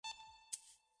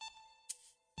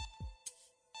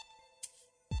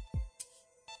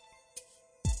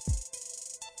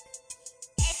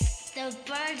the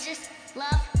Burgess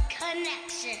Love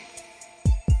Connection.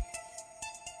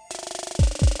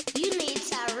 You need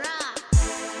to rock.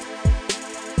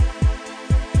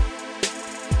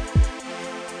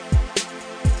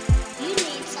 You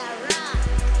need to rock.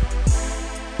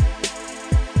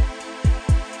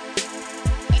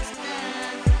 It's the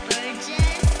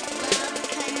Burgess Love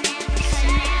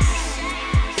Connection.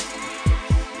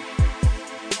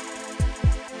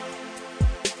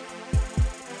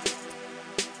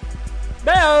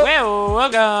 Well,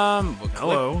 welcome.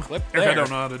 Hello. Clip Eric, I there. don't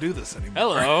know how to do this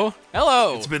anymore.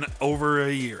 Hello. It's been over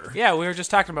a year. Yeah, we were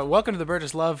just talking about welcome to the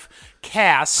Burgess Love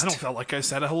cast. I don't feel like I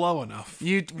said hello enough.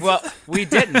 We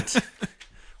didn't.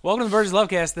 Welcome to the Burgess Love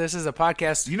cast. This is a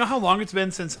podcast Do you know how long it's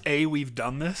been since A, we've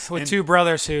done this? with and, two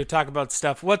brothers who talk about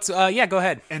stuff. Go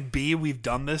ahead. and B, we've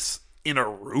done this in a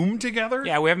room together?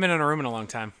 Yeah, we haven't been in a room in a long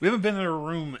time. We haven't been in a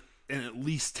room in at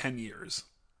least 10 years.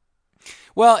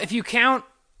 Well, if you count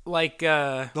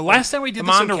the last time we did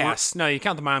this in a room... Momcast. No, you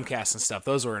count the Momcast and stuff.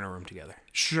 Those were in a room together.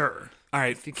 Sure. All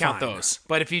right, If you count fine. those.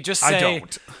 But if you just say... I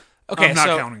don't. Okay, I'm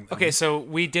not counting them. Okay, so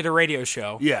we did a radio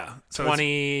show. Yeah. So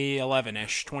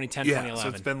 2011-ish. 2010, yeah, 2011. so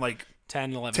it's been like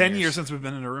 10, 11 10 years since we've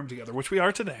been in a room together, which we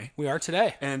are today. We are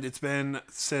today. And it's been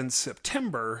since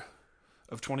September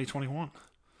of 2021.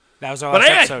 That was our But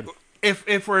last hey, episode.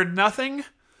 if we're nothing,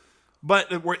 but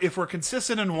if we're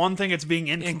consistent in one thing, it's being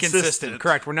inconsistent.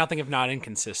 Correct. We're nothing if not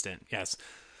inconsistent. Yes.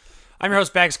 I'm your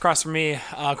host, Bags, across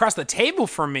the table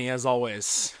from me, as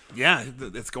always. Yeah,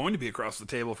 it's going to be across the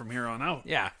table from here on out.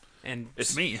 Yeah. And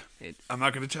It's me. I'm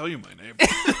not going to tell you my name.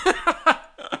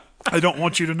 I don't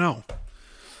want you to know.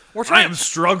 we're I trying. am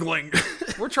struggling.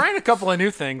 We're trying a couple of new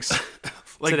things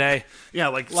today. Yeah,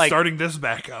 like Like- starting this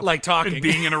back up. like talking. And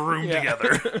being in a room Yeah.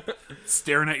 together.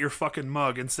 Staring at your fucking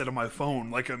mug instead of my phone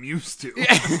like I'm used to.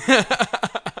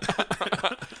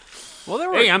 Well, there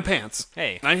were. Hey, I'm Pants.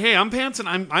 Hey. Hey, I'm Pants, and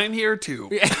I'm here too.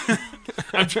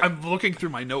 I'm looking through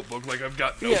my notebook like I've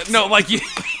got notes. No, like you.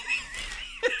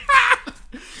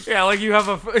 Yeah, like you have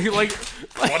like.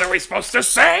 What are we supposed to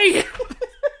say?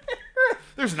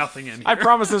 There's nothing in here. I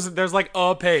promise there's like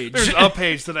a page. There's a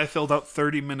page that I filled out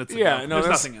 30 minutes ago. Yeah, no, there's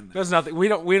nothing in there. There's nothing. We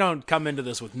don't come into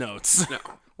this with notes. No.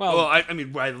 Well, I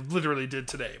mean, I literally did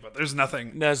today, but there's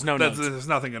nothing. There's no notes. There's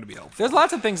nothing going to be helpful. There's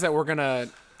lots of things that we're gonna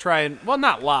try and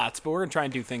not lots, but we're gonna try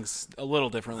and do things a little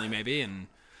differently, maybe. And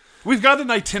We've got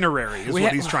an itinerary, is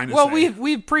what he's trying to say. Well,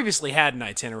 we've previously had an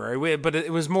itinerary, but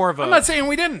it was more of a. I'm not saying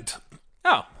we didn't.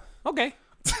 Oh, okay.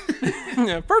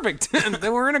 Yeah, perfect.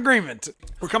 Then we're in agreement.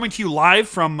 We're coming to you live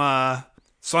from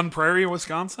Sun Prairie,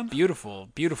 Wisconsin. Beautiful,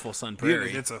 beautiful Sun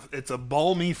Prairie. It's a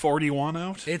balmy 41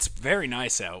 out. It's very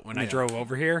nice out. When I drove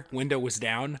over here, window was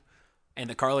down, and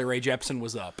the Carly Rae Jepsen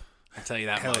was up. I'll tell you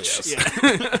that much. Yes.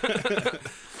 Yeah.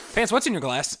 Pants, what's in your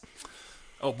glass?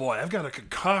 Oh boy, I've got a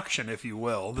concoction, if you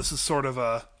will. This is sort of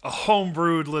a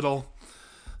home-brewed little...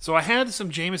 So I had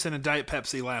some Jameson and Diet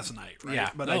Pepsi last night, right? Yeah.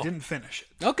 But I didn't finish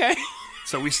it. Okay.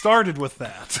 So we started with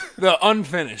that. The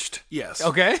unfinished. Yes.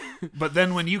 Okay. But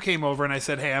then when you came over and I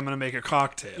said, hey, I'm going to make a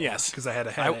cocktail. Yes. Because I had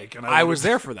a headache. I was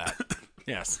there for that.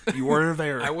 Yes. You were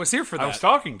there. I was here for that. I was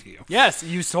talking to you. Yes,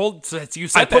 you said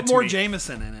I that put to more me.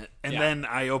 Jameson in it, and Yeah. then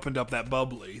I opened up that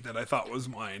bubbly that I thought was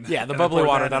mine. Yeah, the And I bubbly poured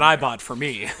water in that I there. bought for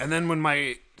me. And then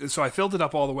so I filled it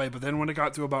up all the way, but then when it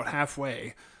got to about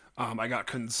halfway, I got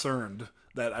concerned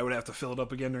that I would have to fill it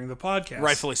up again during the podcast.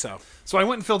 Rightfully so. So I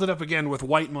went and filled it up again with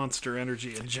White Monster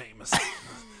Energy and Jameson.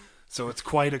 So it's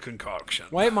quite a concoction.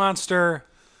 White Monster.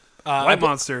 White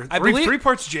Monster. I believe- 3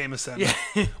 parts Jameson.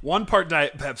 1 part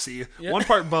Diet Pepsi. 1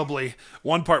 part bubbly.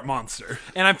 1 part Monster.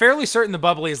 And I'm fairly certain the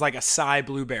bubbly is like a acai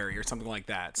blueberry or something like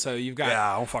that. So you've got...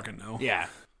 Yeah, I don't fucking know. Yeah.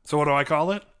 So what do I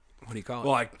call it? What do you call it?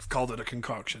 Well, I called it a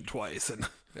concoction twice. And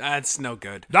That's no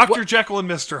good. Dr. Jekyll and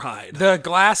Mr. Hyde. The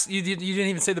glass, you didn't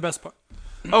even say the best part.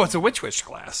 Oh, it's a Witch Witch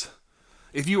glass.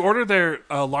 If you order their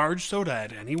large soda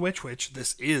at any Witch Witch,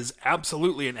 this is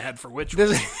absolutely an ad for Witch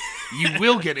Witch. You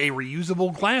will get a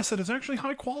reusable glass that is actually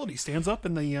high quality. Stands up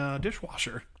in the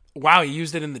dishwasher. Wow, you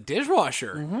used it in the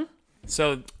dishwasher. Mm-hmm.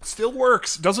 So, Still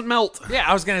works. Doesn't melt. yeah,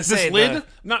 I was going to say... This lid,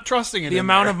 not trusting it The in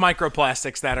amount there. of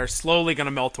microplastics that are slowly going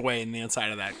to melt away in the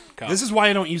inside of that cup. This is why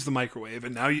I don't use the microwave,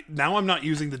 and now I'm not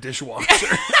using the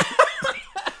dishwasher.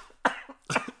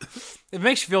 It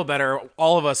makes you feel better.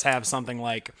 All of us have something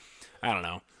like, I don't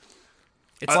know.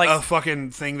 It's a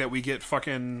fucking thing that we get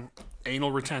fucking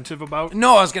anal retentive about.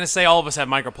 No, I was going to say all of us have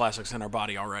microplastics in our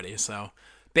body already. So,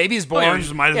 babies born... Oh,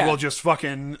 you might as well just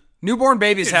fucking... Newborn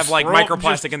babies have like throw-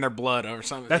 microplastic just- in their blood or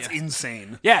something. That's yeah.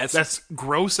 insane. Yeah, that's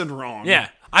gross and wrong. Yeah.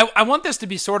 I want this to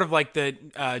be sort of like the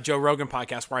Joe Rogan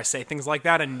podcast where I say things like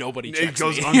that and nobody checks It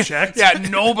goes me. unchecked? Yeah,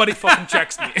 nobody fucking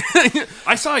checks me.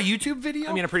 I saw a YouTube video.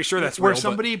 I mean, I'm pretty sure that's where real, but-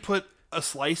 somebody put a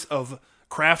slice of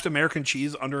Kraft American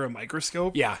cheese under a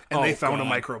microscope. Yeah. And they Oh, found God.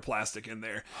 a microplastic in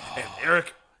there. And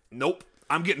Eric, nope.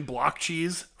 I'm getting block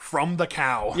cheese from the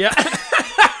cow. Yeah.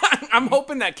 I'm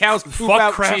hoping that cows poop Fuck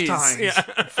out Kraft cheese. Heinz. Yeah.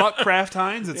 Fuck Kraft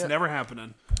Heinz. It's never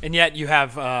happening. And yet you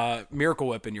have Miracle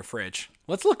Whip in your fridge.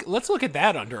 Let's look at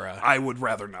that under a. I would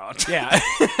rather not. Yeah.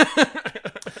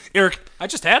 Eric, I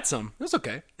just had some. It was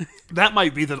okay. that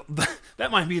might be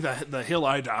the hill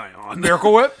I die on.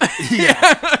 Miracle Whip.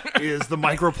 Is the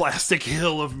microplastic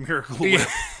hill of Miracle Whip.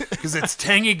 Because it's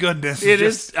tangy goodness. It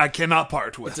is. I cannot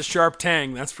part with. It's a sharp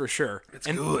tang, that's for sure. It's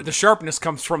good. The sharpness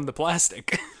comes from the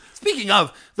plastic. Speaking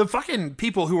of, the fucking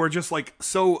people who are just like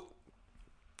so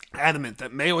adamant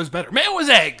that mayo is better. Mayo is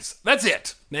eggs. That's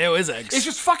it. Mayo is eggs. It's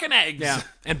just fucking eggs. yeah,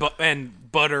 and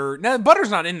butter. No, butter's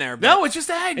not in there. But No, it's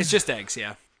just eggs. it's just eggs.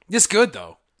 Yeah, it's good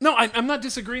though. No, I'm not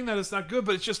disagreeing that it's not good,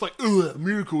 but it's just like, ugh,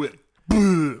 Miracle Whip.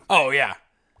 Bleh. Oh yeah.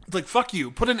 It's like, fuck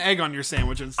you. Put an egg on your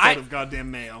sandwich instead of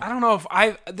goddamn mayo. I don't know if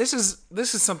I. This is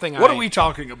something. What are we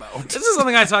talking about? This is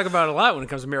something I talk about a lot when it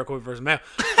comes to Miracle Whip versus mayo.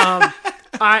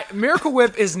 Miracle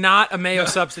Whip is not a mayo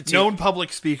substitute. Known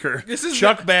public speaker. This is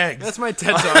Chuck Bags. That's my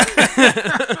TED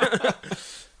Talk.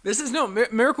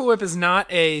 Miracle Whip is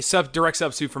not a direct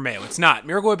substitute for mayo. It's not.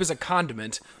 Miracle Whip is a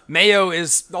condiment. Mayo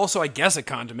is also, I guess, a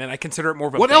condiment. I consider it more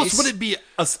of a What base. else would it be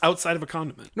outside of a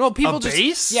condiment? No, people a just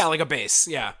base? Yeah, like a base.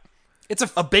 Yeah, it's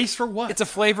A base for what? it's a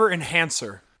flavor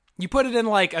enhancer. You put it in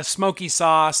like a smoky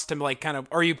sauce to like kind of,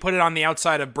 or you put it on the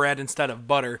outside of bread instead of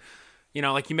butter. You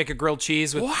know, like you make a grilled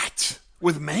cheese with. What?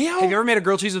 With mayo? Have you ever made a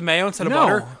grilled cheese with mayo instead of No.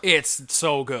 butter? It's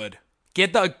so good.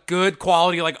 Get the good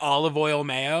quality like olive oil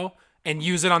mayo and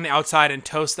use it on the outside and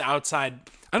toast the outside.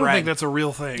 I don't bread. think that's a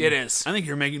real thing. It is. I think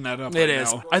you're making that up. It right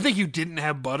is. now. I think you didn't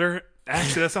have butter.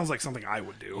 Actually, that sounds like something I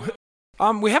would do.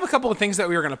 We have a couple of things that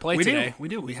we were going to play today. We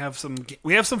do. We have some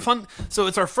fun. So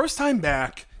it's our first time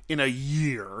back in a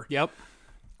year. Yep.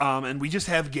 And we just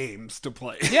have games to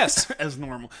play. Yes. As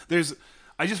normal.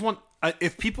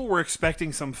 If people were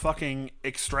expecting some fucking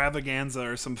extravaganza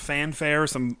or some fanfare,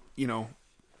 some,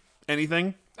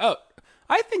 anything. Oh,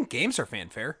 I think games are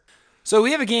fanfare. So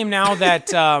we have a game now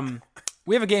that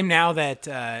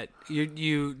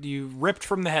you ripped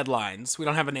from the headlines. We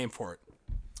don't have a name for it.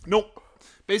 Nope.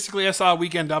 Basically, I saw a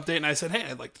Weekend Update and I said, hey,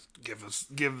 I'd like to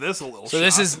give this a little So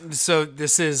shot.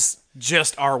 this is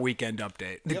just our weekend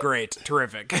update. Great,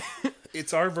 terrific.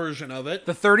 It's our version of it.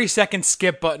 The 30-second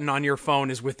skip button on your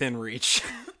phone is within reach.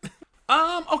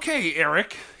 Okay,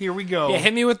 Eric, here we go. Yeah,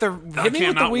 hit me with the I hit me with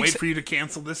the cannot week's wait for you to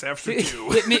cancel this after two.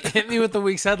 hit me with the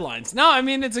week's headlines. No, I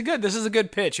mean this is a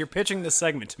good pitch. You're pitching this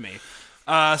segment to me.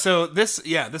 So this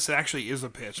actually is a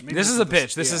pitch. Maybe This is a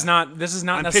pitch. This is not I'm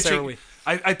necessarily.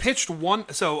 pitching. I pitched one.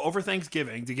 So over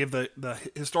Thanksgiving, to give the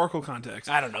historical context.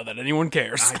 I don't know that anyone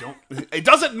cares. I don't. It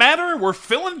doesn't matter. We're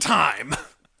filling time.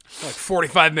 Like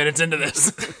 45 minutes into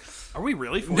this. Are we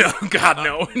really? No, God,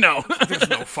 no. There's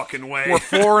no fucking way. We're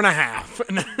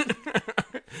 4.5.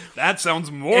 That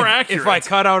sounds more accurate. If I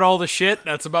cut out all the shit,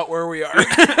 that's about where we are.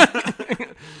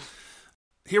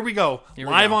 Here we go.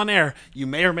 Live on air. You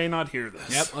may or may not hear this.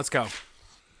 Yep, let's go.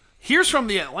 Here's from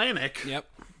the Atlantic. Yep.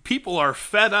 People are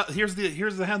fed up. Here's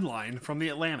the headline from the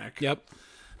Atlantic. Yep.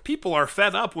 People are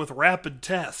fed up with rapid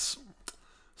tests.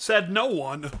 Said no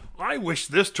one. I wish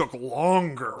this took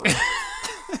longer.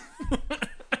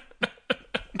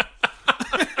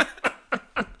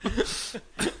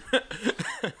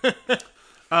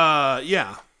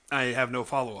 Yeah. I have no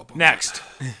follow-up on Next.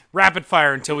 Rapid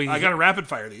fire until we... I gotta rapid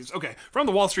fire these. Okay. From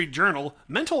the Wall Street Journal,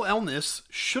 mental illness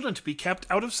shouldn't be kept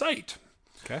out of sight.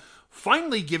 Okay.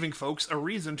 Finally giving folks a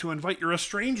reason to invite your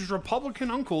estranged Republican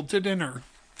uncle to dinner.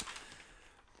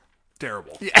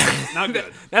 Terrible. Yeah. Not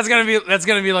good. That's gonna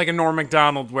be like a Norm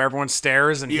Macdonald where everyone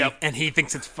stares and Yep. he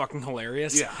thinks it's fucking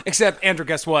hilarious. Yeah. Except, Andrew,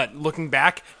 guess what? Looking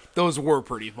back, those were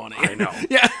pretty funny. I know.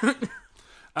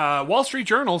 Yeah. Wall Street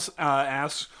Journal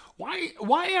asks,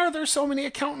 why are there so many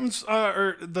accountants,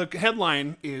 or the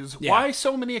headline is, why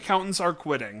so many accountants are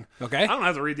quitting. Okay. I don't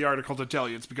have to read the article to tell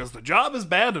you. It's because the job is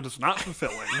bad and it's not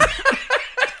fulfilling.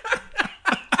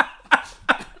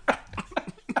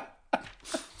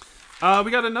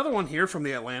 We got another one here from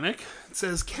the Atlantic. It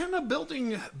says, can a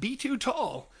building be too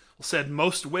tall? Said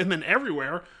most women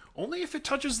everywhere, only if it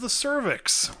touches the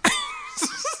cervix.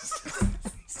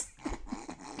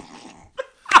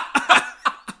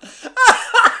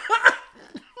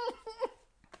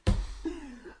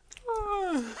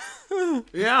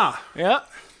 Yeah. Yeah.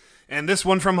 And this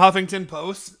one from Huffington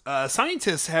Post.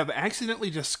 Scientists have accidentally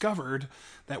discovered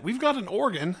that we've got an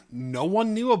organ no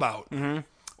one knew about. Mm-hmm.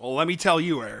 Well, let me tell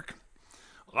you, Eric.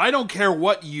 I don't care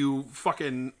what your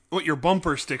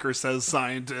bumper sticker says,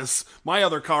 scientists. My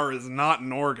other car is not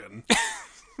an organ.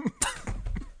 I'm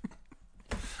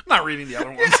not reading the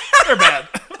other ones. They're bad.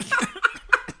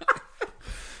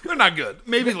 They're not good.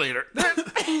 Maybe later.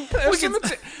 There's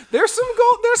some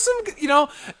gold. There's some.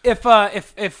 If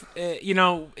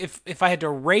I had to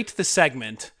rate the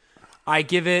segment, I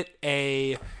give it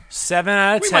a 7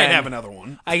 out of 10. We might have another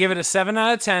one. I give it a 7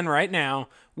 out of 10 right now,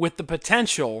 with the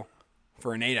potential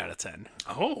for an 8 out of 10.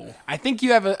 Oh, I think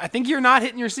you're not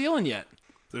hitting your ceiling yet.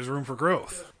 there's room for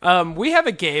growth. We have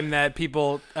a game that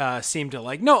people seem to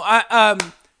like. No,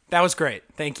 that was great.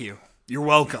 Thank you. You're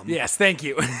welcome. Yes, thank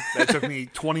you. That took me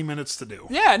 20 minutes to do.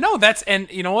 Yeah, no, and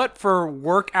you know what? For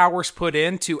work hours put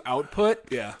in to output,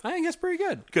 Yeah. I think that's pretty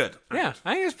good. Good. Yeah,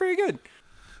 I think it's pretty good.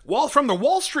 Well, from the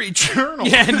Wall Street Journal.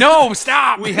 Yeah, no,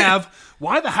 stop. We have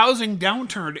why the housing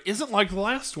downturn isn't like the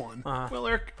last one. Well,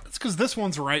 Eric, it's because this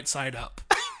one's right side up.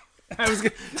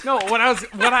 What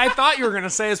I thought you were gonna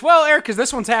say is, well, Eric, because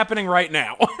this one's happening right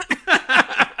now.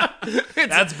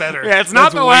 That's better. Yeah, it's not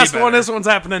That's the way last better. one. This one's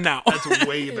happening now. That's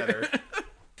way better.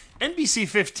 NBC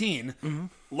 15,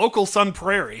 local Sun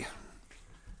Prairie.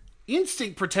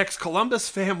 Instinct protects Columbus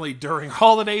family during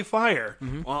holiday fire.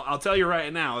 Well, I'll tell you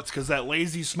right now, it's because that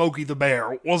lazy Smokey the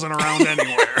Bear wasn't around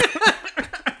anywhere.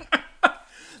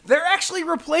 They're actually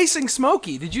replacing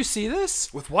Smokey. Did you see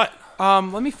this? With what?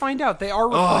 Let me find out. They are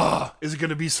replacing. Is it going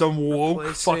to be some woke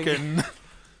Replacing- fucking...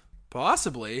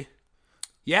 Possibly.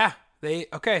 Yeah.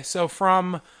 Okay, so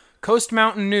from Coast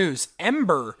Mountain News,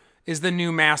 Ember is the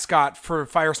new mascot for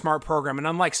Fire Smart program, and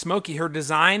unlike Smokey, her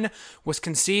design was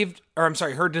conceived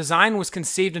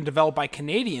and developed by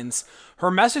Canadians.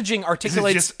 Her messaging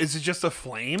articulates. Is it just a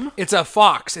flame? It's a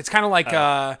fox. It's kind of like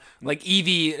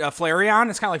Eevee Flareon.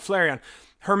 It's kind of like Flareon.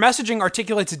 Her messaging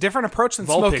articulates a different approach than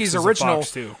Vulpix Smokey's is original. A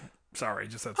fox too. Sorry,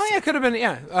 just that. Oh yeah, it could have been.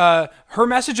 Yeah, her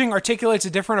messaging articulates a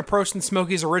different approach than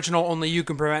Smokey's original. Only you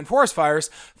can prevent forest fires.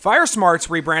 Fire Smart's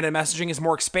rebranded messaging is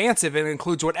more expansive and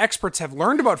includes what experts have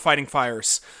learned about fighting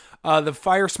fires. The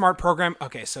Fire Smart program.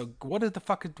 Okay, so what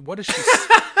does she?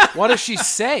 What does she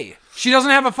say? She doesn't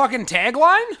have a fucking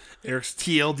tagline. Eric's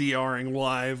TLDRing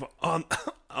live on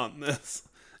this.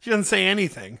 She doesn't say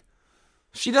anything.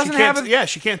 She doesn't have a. Yeah,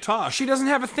 she can't talk. She doesn't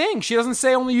have a thing. She doesn't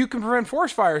say only you can prevent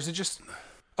forest fires. It just.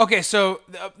 Okay, so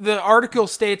the article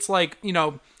states, like,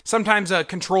 sometimes a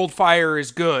controlled fire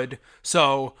is good.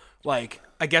 So, like,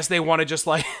 I guess they want to just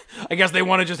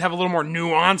have a little more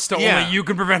nuance to Yeah. only you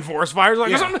can prevent forest fires. Like,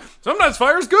 Yeah. sometimes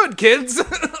fire's good, kids.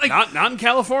 Like, Not in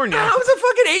California. how's a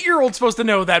fucking 8-year-old supposed to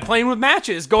know that? Playing with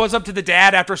matches goes up to the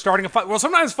dad after starting a fire. Well,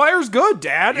 sometimes fire's good,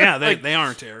 Dad. Yeah, Like, they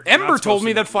aren't, Eric. Ember told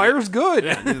me that fire's good.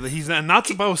 Yeah, he's not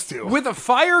supposed to. With a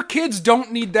fire, kids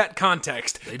don't need that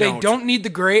context. They don't need the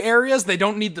gray areas. They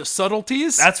don't need the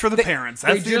subtleties. That's for the parents.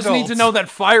 That's They the just need to adults. know that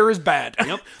fire is bad.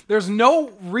 Yep. There's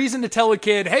no reason to tell a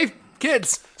kid, hey,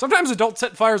 kids, sometimes adults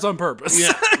set fires on purpose.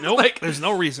 Yeah, nope. Like, There's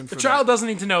no reason for a child that. doesn't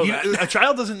need to know that. A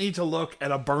child doesn't need to look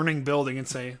at a burning building and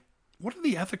say, what are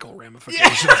the ethical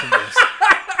ramifications of this?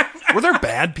 Were there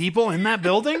bad people in that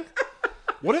building?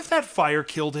 What if that fire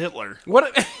killed Hitler?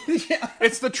 What?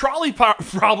 It's the trolley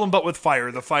problem, but with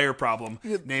fire. The fire problem.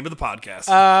 Name of the podcast.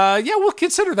 Yeah, we'll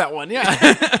consider that one.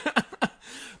 Yeah.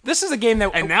 This is a game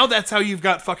that... and now that's how you've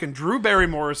got fucking Drew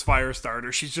Barrymore's fire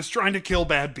starter. She's just trying to kill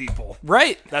bad people.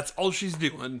 Right. That's all she's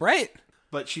doing. Right.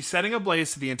 But she's setting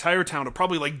ablaze to the entire town of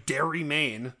probably like Derry,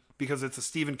 Maine, because it's a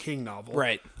Stephen King novel.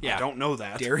 Right. Yeah. I don't know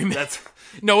that. Derry, Maine. That's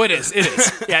No, it is. It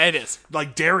is. Yeah, it is.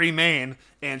 like Derry, Maine,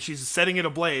 and she's setting it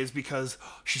ablaze because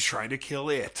she's trying to kill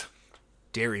it.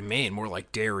 Dairy Maine, more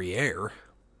like Derriere.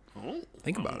 Oh,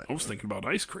 Think about it. I was thinking about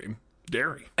ice cream.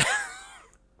 Dairy.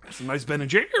 Some nice Ben and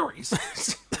Jerry's.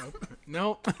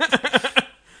 No.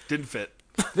 Didn't fit.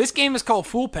 This game is called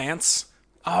Fool Pants.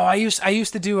 Oh, I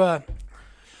used to do a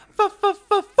Fool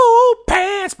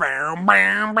Pants. Fool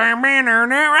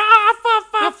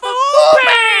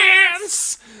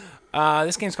Pants.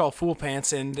 This game's called Fool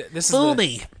Pants, and this is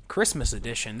the Christmas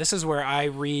edition. This is where I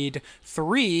read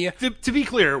 3. To be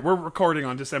clear, we're recording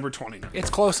on December 29th. It's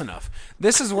close enough.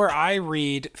 This is where I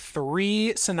read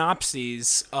 3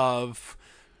 synopses of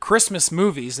Christmas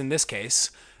movies, in this case,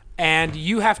 and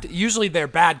you have to, usually they're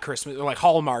bad Christmas, like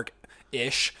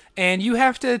Hallmark-ish, and you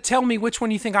have to tell me which one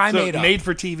you think I made up. Made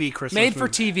for TV Christmas Made for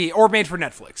movie. TV, or made for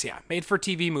Netflix, yeah. Made for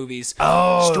TV movies.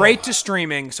 Oh. Straight to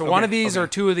streaming. So one of these or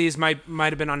 2 of these might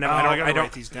have been on Netflix. I gotta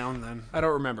write these down then. I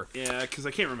don't remember. Yeah, because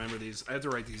I can't remember these. I have to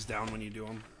write these down when you do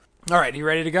them. All right, you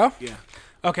ready to go? Yeah.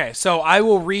 Okay, so I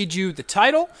will read you the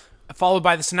title, followed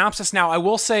by the synopsis. Now, I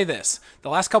will say this. The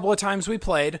last couple of times we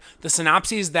played, the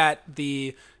synopses that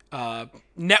the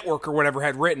network or whatever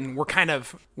had written were kind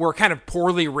of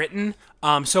poorly written.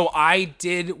 So I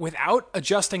did, without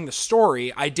adjusting the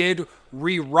story, I did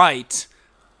rewrite.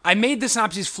 I made the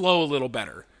synopses flow a little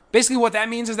better. Basically, what that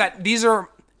means is that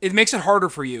it makes it harder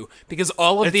for you because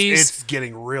all of these... It's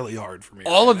getting really hard for me.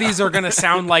 All of these are going to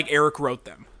sound like Eric wrote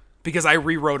them because I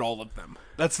rewrote all of them.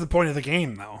 That's the point of the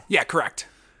game, though. Yeah, correct.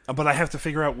 But I have to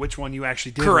figure out which one you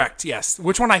actually did. Correct, yes.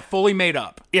 Which one I fully made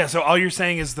up. Yeah, so all you're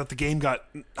saying is that the game got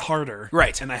harder.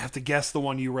 Right. And I have to guess the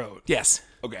one you wrote. Yes.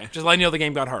 Okay. Just letting you know the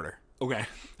game got harder. Okay.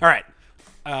 All right.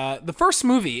 The first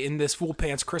movie in this Fool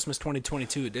Pants Christmas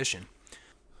 2022 edition.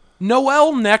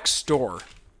 Noelle Next Door.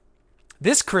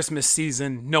 This Christmas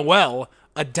season, Noelle,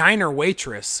 a diner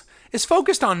waitress, is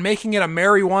focused on making it a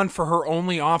merry one for her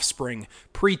only offspring,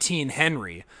 preteen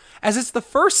Henry, as it's the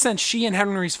first since she and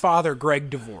Henry's father,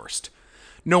 Greg, divorced.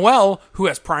 Noelle, who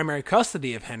has primary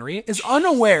custody of Henry, is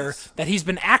unaware that he's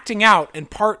been acting out in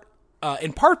part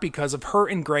because of her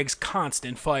and Greg's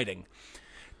constant fighting.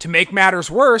 To make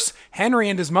matters worse, Henry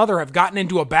and his mother have gotten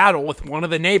into a battle with one of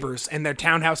the neighbors in their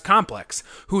townhouse complex,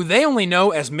 who they only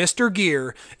know as Mr.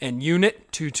 Gear and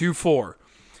Unit 224.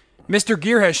 Mr.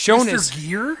 Gear has shown his... Mr.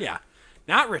 Gear? Yeah.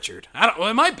 Not Richard. Well,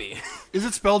 it might be. Is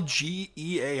it spelled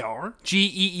G-E-A-R?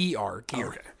 G-E-E-R. Gear.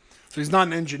 Okay. So he's not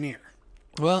an engineer.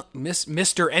 Well,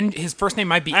 Mr. His first name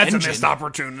might be That's Engine. a missed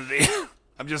opportunity.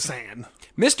 I'm just saying.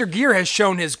 Mr. Gear has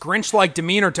shown his Grinch-like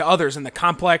demeanor to others in the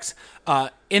complex,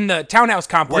 in the townhouse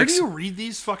complex. Where do you read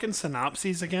these fucking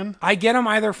synopses again? I get them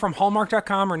either from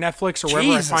Hallmark.com or Netflix or wherever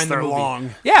Jesus, I find the they're movie.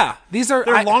 long. Yeah,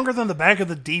 they're longer than the back of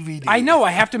the DVD. I know.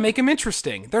 I have to make them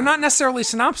interesting. They're not necessarily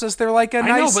synopsis. They're like a I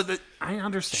nice... know, but I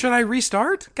understand. Should I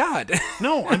restart? God.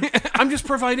 No, I'm just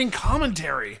providing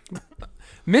commentary.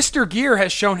 Mr. Gear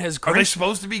has shown his Are they Grinch...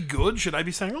 supposed to be good? Should I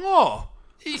be saying, oh,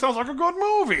 sounds like a good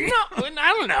movie? No,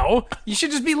 I don't know. You should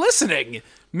just be listening.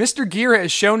 Mr. Gear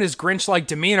has shown his Grinch-like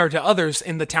demeanor to others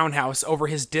in the townhouse over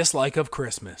his dislike of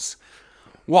Christmas.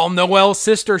 While Noelle's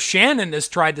sister Shannon has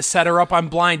tried to set her up on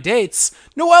blind dates,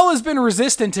 Noelle has been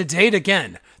resistant to date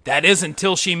again. That is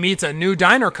until she meets a new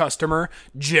diner customer,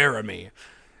 Jeremy.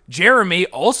 Jeremy,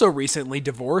 also recently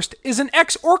divorced, is an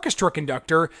ex-orchestra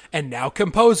conductor and now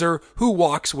composer who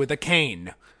walks with a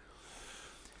cane.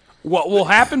 What will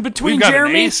happen between We've got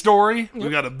Jeremy... an A story, we've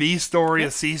got a B story,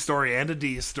 a C story, and a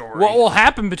D story. What will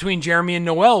happen between Jeremy and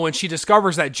Noelle when she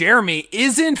discovers that Jeremy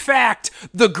is in fact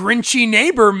the Grinchy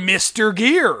neighbor, Mr.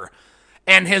 Gear?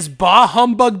 And his bah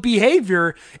humbug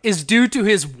behavior is due to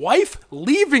his wife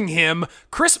leaving him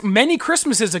many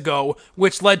Christmases ago,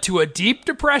 which led to a deep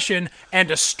depression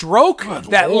and a stroke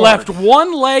that left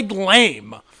one leg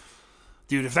lame.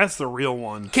 Dude, if that's the real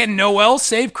one. Can Noelle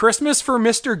save Christmas for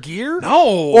Mr. Gear?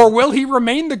 No. Or will he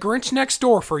remain the Grinch next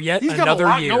door for yet He's got another a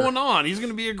lot year? going on. He's going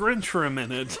to be a Grinch for a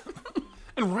minute.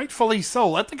 And rightfully so.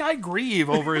 Let the guy grieve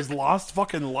over his lost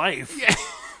fucking life. Yeah.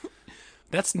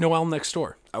 That's Noelle Next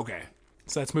Door. Okay.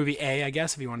 So that's movie A, I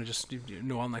guess, if you want to just do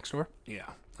Noelle Next Door. Yeah.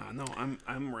 No,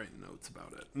 I'm writing notes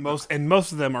about it. Most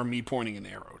of them are me pointing an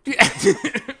arrow to.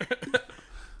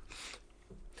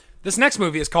 This next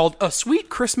movie is called A Sweet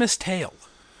Christmas Tale.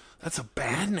 That's a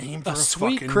bad name for a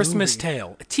Sweet fucking Christmas movie.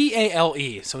 Tale.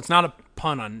 T-A-L-E. So it's not a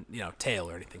pun on, tail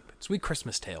or anything. But Sweet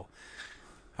Christmas Tale.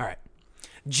 All right.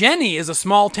 Jenny is a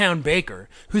small-town baker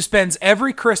who spends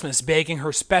every Christmas baking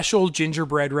her special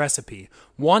gingerbread recipe,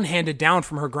 one handed down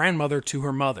from her grandmother to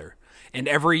her mother. And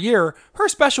every year, her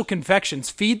special confections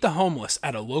feed the homeless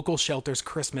at a local shelter's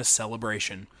Christmas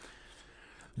celebration.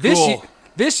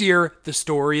 This year, the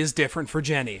story is different for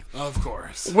Jenny. Of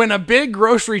course. When a big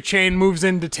grocery chain moves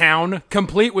into town,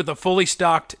 complete with a fully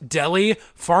stocked deli,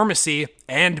 pharmacy,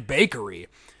 and bakery,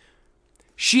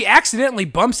 she accidentally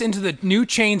bumps into the new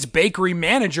chain's bakery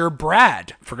manager,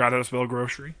 Brad. Forgot how to spell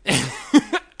grocery.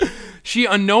 When she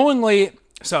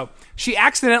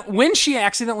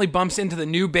accidentally bumps into the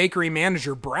new bakery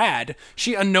manager, Brad,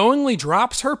 she unknowingly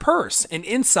drops her purse and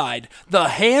inside the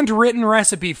handwritten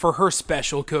recipe for her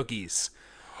special cookies.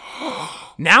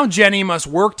 Now Jenny must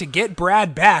work to get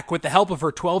Brad back with the help of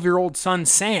her 12-year-old son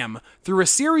Sam through a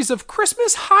series of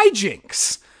Christmas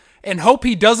hijinks and hope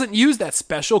he doesn't use that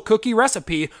special cookie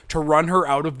recipe to run her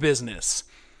out of business.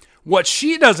 What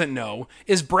she doesn't know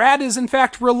is Brad is in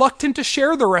fact reluctant to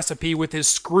share the recipe with his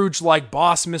Scrooge-like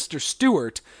boss, Mr.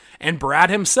 Stewart, and Brad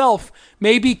himself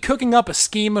may be cooking up a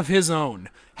scheme of his own,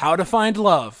 how to find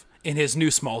love in his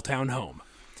new small-town home.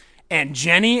 And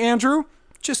Jenny, Andrew,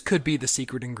 just could be the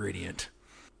secret ingredient.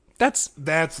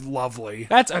 That's lovely.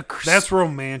 That's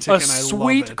romantic, a and I love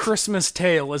sweet it. Christmas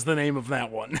Tale is the name of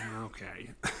that one. Okay.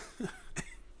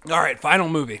 All right, final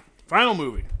movie. Final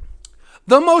movie.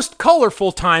 The most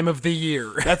colorful time of the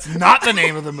year. That's not the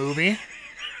name of the movie.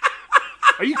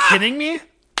 Are you kidding me?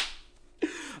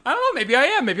 I don't know. Maybe I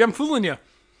am. Maybe I'm fooling you.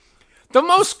 The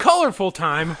most colorful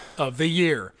time of the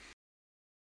year.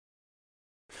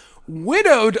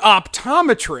 Widowed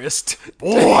optometrist.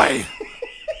 Boy,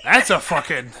 that's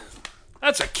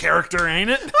a character, ain't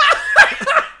it?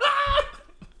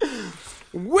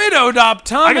 Widowed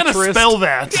optometrist. I gotta spell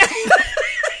that.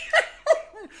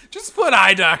 Just put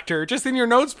eye doctor. Just in your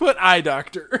notes, put eye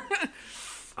doctor.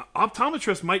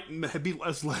 Optometrist might be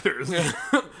less letters.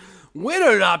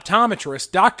 Widowed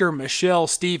optometrist Dr. Michelle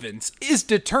Stevens is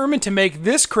determined to make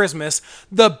this Christmas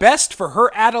the best for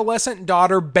her adolescent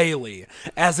daughter Bailey,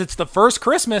 as it's the first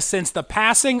Christmas since the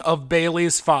passing of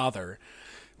Bailey's father.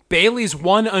 Bailey's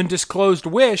one undisclosed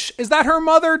wish is that her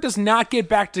mother does not get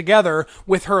back together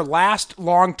with her last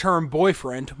long-term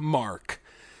boyfriend, Mark.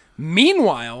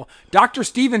 Meanwhile, Dr.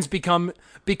 Stevens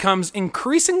becomes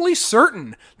increasingly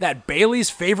certain that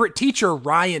Bailey's favorite teacher,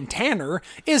 Ryan Tanner,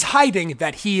 is hiding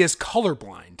that he is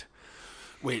colorblind.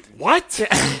 Wait, what?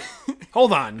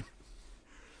 Hold on.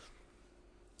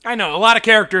 I know, a lot of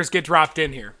characters get dropped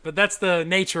in here, but that's the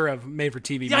nature of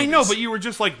made-for-TV movies. Yeah, I know, but you were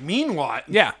just like, meanwhile.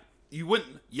 Yeah. You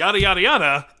wouldn't, yada, yada,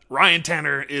 yada. Ryan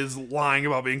Tanner is lying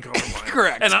about being colorblind.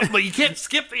 Correct. But you can't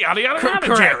skip the yada, yada, yada,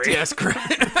 Correct, Jerry. yes,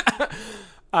 correct.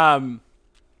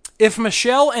 If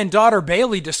Michelle and daughter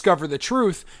Bailey discover the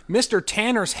truth, Mr.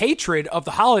 Tanner's hatred of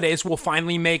the holidays will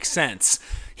finally make sense.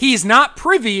 He's not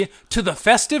privy to the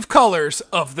festive colors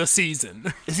of the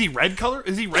season. Is he red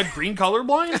green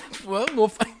colorblind? Well, we'll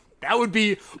find. That would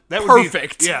be That would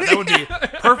perfect. Be, yeah, that would be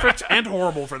perfect and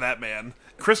horrible for that man.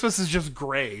 Christmas is just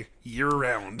gray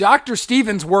year-round. Dr.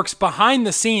 Stevens works behind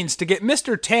the scenes to get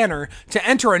Mr. Tanner to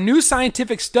enter a new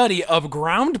scientific study of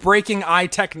groundbreaking eye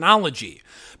technology.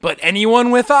 But anyone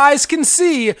with eyes can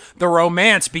see the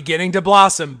romance beginning to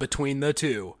blossom between the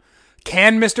two.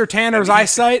 Can Mr. Tanner's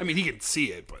eyesight... he can see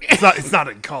it, but it's not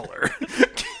in color.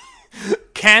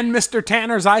 Can Mr.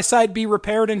 Tanner's eyesight be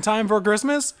repaired in time for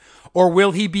Christmas? Or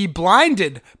will he be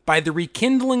blinded by the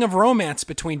rekindling of romance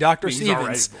between Dr.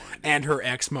 Stevens and her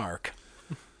ex, Mark?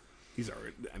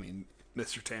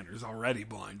 Mr. Tanner's already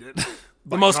blinded.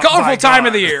 The most colorful time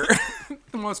of the year.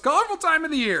 The most colorful time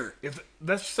of the year. If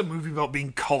that's just a movie about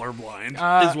being colorblind,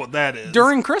 is what that is.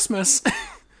 During Christmas.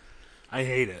 I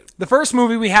hate it. The first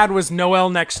movie we had was Noel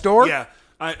Next Door. Yeah,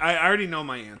 I already know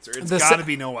my answer. It's got to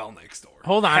be Noel Next Door.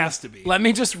 Hold on. It has to be. Let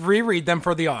me just reread them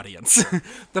for the audience.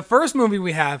 The first movie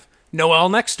we have, Noel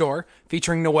Next Door,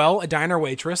 featuring Noel, a diner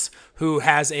waitress, who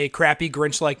has a crappy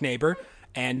Grinch-like neighbor,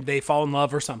 and they fall in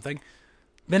love or something.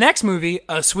 The next movie,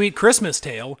 A Sweet Christmas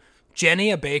Tale,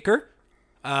 Jenny, a baker,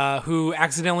 who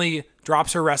accidentally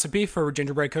drops her recipe for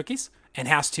gingerbread cookies and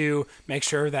has to make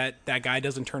sure that that guy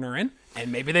doesn't turn her in,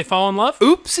 and maybe they fall in love.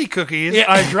 Oopsie cookies.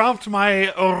 Yeah. I dropped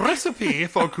my recipe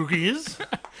for cookies.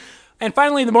 And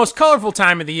finally, the most colorful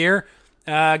time of the year,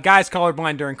 guys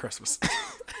colorblind during Christmas.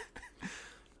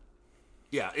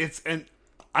 Yeah, and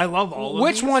I love all of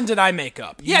Which these. one did I make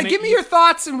up? Give me your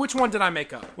thoughts, and which one did I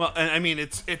make up? Well,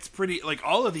 it's pretty, like,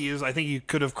 all of these I think you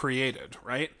could have created,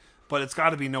 right? But it's got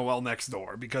to be Noel Next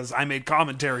Door, because I made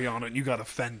commentary on it and you got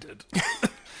offended.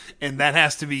 And that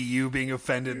has to be you being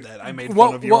offended that I made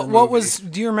fun of your movie. What was,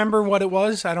 do you remember what it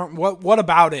was? What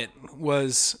about it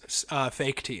was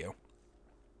fake to you?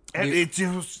 And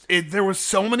there was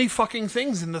so many fucking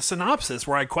things in the synopsis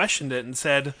where I questioned it and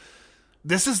said,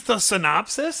 this is the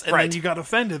synopsis? And then you got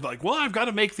offended. Like, well, I've got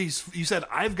to make these... You said,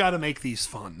 I've got to make these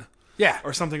fun. Yeah.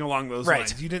 Or something along those Right.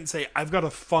 lines. You didn't say, I've got to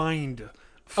find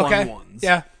fun ones.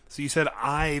 Yeah. So you said,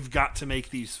 I've got to make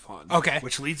these fun. Okay.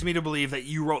 Which leads me to believe that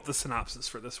you wrote the synopsis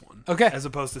for this one. Okay. As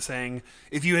opposed to saying,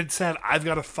 if you had said, I've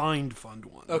got to find fun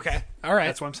ones. Okay. All right.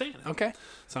 That's what I'm saying. Okay.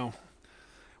 So,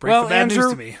 break the bad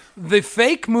news to me. The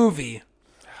fake movie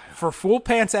for Full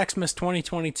Pants Xmas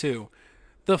 2022,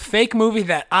 the fake movie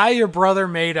that your brother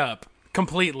made up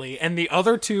completely, and the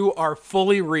other two are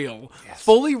fully real. Yes.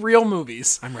 Fully real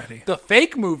movies. I'm ready. The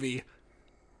fake movie,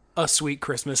 A Sweet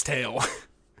Christmas Tale.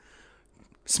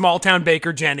 Small town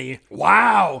baker Jenny.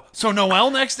 Wow. So Noel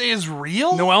Next Day is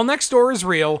real? Noel Next Door is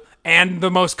real, and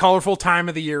the most colorful time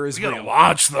of the year is We gotta real.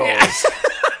 watch those.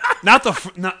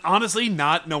 Honestly,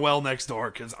 not Noel Next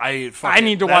Door, because I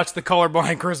need to watch the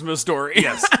colorblind Christmas Story.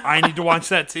 Yes, I need to watch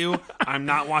that too. I'm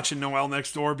not watching Noel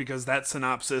Next Door because that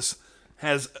synopsis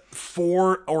has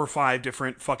 4 or 5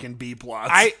 different fucking B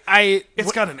plots.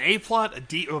 It's got an A plot,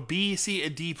 a B, C, a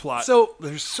D plot. So-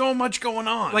 there's so much going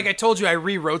on. like I told you, I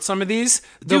rewrote some of these.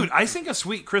 Dude, I think a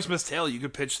sweet Christmas tale you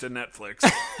could pitch to Netflix.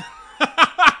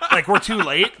 Like, we're too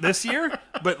late this year,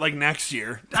 but like next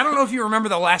year. I don't know if you remember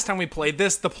the last time we played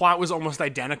this, the plot was almost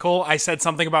identical. I said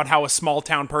something about how a small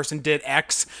town person did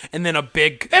X, and then a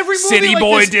big city like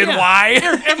boy this, did yeah.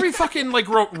 Y. Every fucking like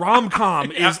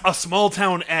rom-com is a small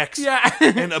town X Yeah.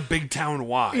 and a big town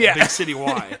Y, Yeah. a big city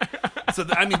Y. So,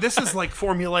 I mean, this is like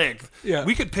formulaic. Yeah.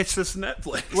 We could pitch this to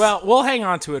Netflix. Well, we'll hang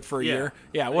on to it for a Yeah. year.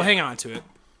 Yeah, we'll hang on to it.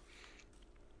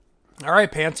 All right,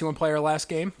 Pants, you want to play our last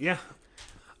game? yeah.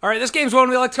 All right, this game's one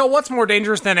we like to call What's More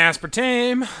Dangerous Than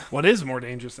Aspartame? What is more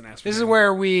dangerous than aspartame? This is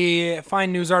where we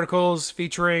find news articles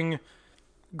featuring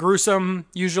gruesome,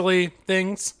 usually,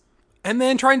 things, and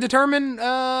then try and determine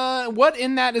what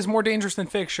in that is more dangerous than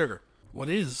fake sugar. What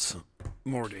is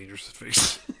more dangerous than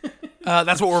fish?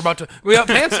 That's what we're about to...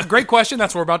 Pants, great question.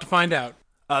 That's what we're about to find out.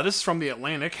 This is from the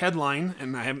Atlantic headline,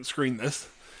 and I haven't screened this.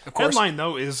 Of course. Headline,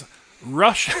 though, is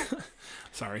Russia...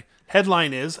 Sorry.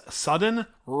 Headline is Sudden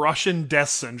Russian Death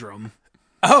Syndrome.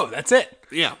 Oh, that's it.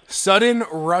 Yeah. Sudden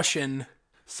Russian...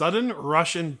 Sudden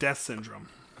Russian Death Syndrome.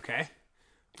 Okay.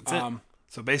 That's it.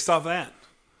 So based off that.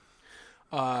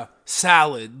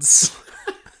 Salads.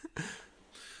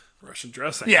 Russian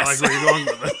dressing. Yes. I like where you're going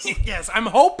with this. Yes, I'm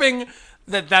hoping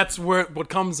that that's what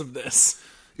comes of this.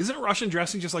 Isn't Russian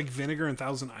dressing just like vinegar in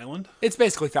Thousand Island? It's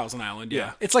basically Thousand Island, yeah.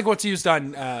 Yeah. It's like what's used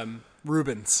on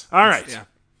Rubens. All right. Yeah.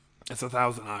 It's a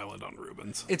Thousand Island on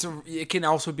Rubens. It can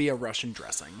also be a Russian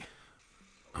dressing.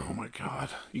 Oh my God.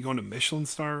 You going to Michelin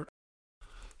star? No,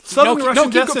 Sudden keep, Russian no,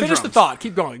 Death keep, finish the Syndromes. thought.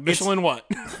 Keep going. Michelin what?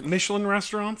 Michelin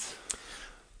restaurants?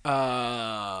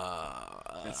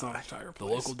 It's That's not a tire the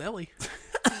local deli.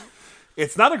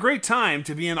 It's not a great time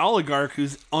to be an oligarch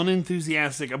who's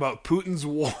unenthusiastic about Putin's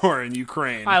war in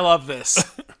Ukraine. I love this.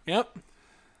 Yep.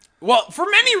 Well, for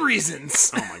many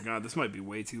reasons. Oh my God, this might be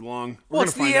way too long. Well,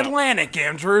 it's the Atlantic,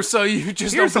 Andrew, so you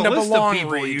just Here's opened a up a list long of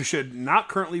people read. you should not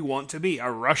currently want to be. A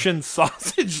Russian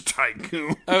sausage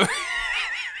tycoon.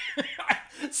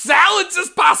 Salads is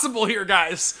possible here,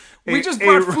 guys. We just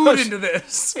brought food into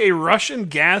this. A Russian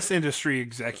gas industry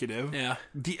executive. Yeah.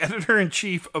 The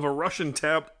editor-in-chief of a Russian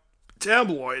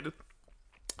tabloid.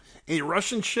 A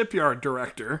Russian shipyard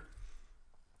director.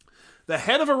 The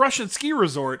head of a Russian ski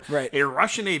resort. Right. A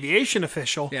Russian aviation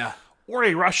official. Yeah. Or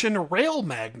a Russian rail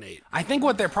magnate. I think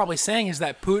what they're probably saying is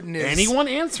that Putin is... Anyone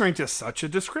answering to such a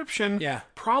description Yeah.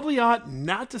 probably ought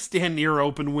not to stand near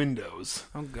open windows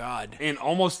Oh, God. in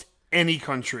almost any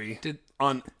country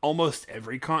on almost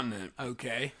every continent.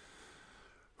 Okay.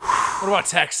 What about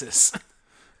Texas?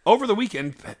 Over the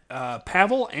weekend,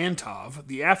 Pavel Antov,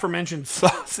 the aforementioned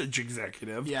sausage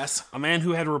executive, Yes. a man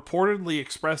who had reportedly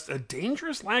expressed a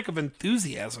dangerous lack of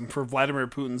enthusiasm for Vladimir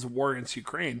Putin's war against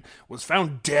Ukraine, was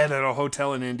found dead at a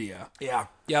hotel in India. Yeah.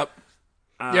 Yep.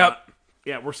 Yep.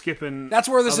 Yeah, we're skipping. That's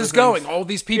where this other is things. going. All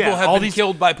these people Yeah, have all been these-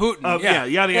 killed by Putin. Yeah,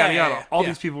 yada, yada, yada. yeah, All yeah.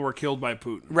 these people were killed by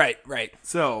Putin. Right, right.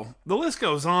 So, the list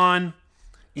goes on.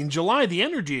 In July, the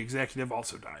energy executive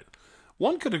also died.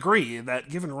 One could agree that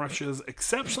given Russia's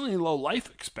exceptionally low life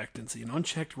expectancy and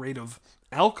unchecked rate of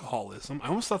alcoholism, I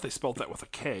almost thought they spelled that with a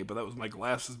K, but that was my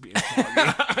glasses being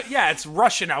foggy. Yeah, it's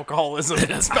Russian alcoholism.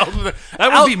 It's spelled with a-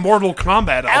 That would be Mortal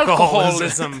Kombat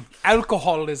alcoholism.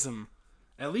 Alcoholism.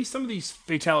 At least some of these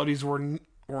fatalities were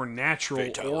natural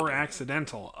Fatality. or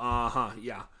accidental.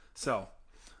 Yeah. So,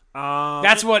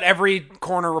 That's what every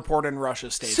corner report in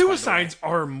Russia states. by the way. suicides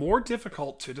are more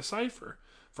difficult to decipher.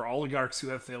 For oligarchs who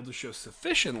have failed to show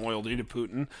sufficient loyalty to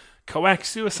Putin, coax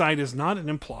suicide is not an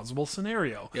implausible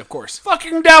scenario. Yeah, of course.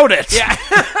 Fucking doubt it! Yeah.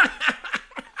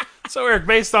 So, Eric,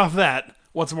 based off that,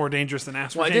 what's more dangerous than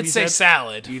aspartame? Well, I did you say said?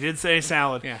 salad. You did say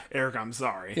salad. Yeah. Eric, I'm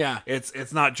sorry. Yeah.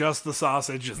 It's not just the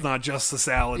sausage. It's not just the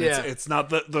salad. Yeah. It's not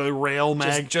the rail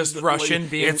mag. Just Russian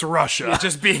being... It's Russia. Yeah,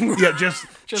 just being... Yeah,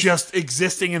 just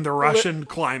existing in the Russian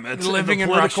climate, living the in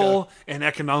political Russia. and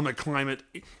economic climate.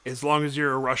 As long as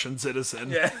you're a Russian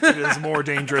citizen, it is more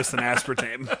dangerous than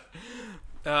aspartame.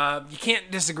 You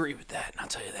can't disagree with that, I'll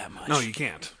tell you that much. No, you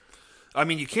can't. I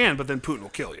mean, you can, but then Putin will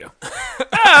kill you.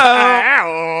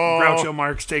 Groucho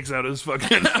Marx takes out his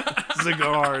fucking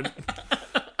cigar.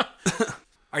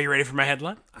 Are you ready for my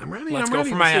headline? I'm ready. Let's I'm go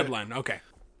ready. for my Let's do it. headline. Okay.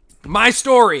 My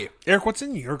story. Eric, what's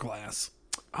in your glass?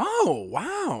 Oh,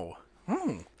 wow.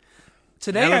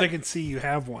 Today, Now that I can see you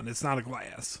have one, it's not a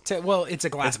glass. well, it's a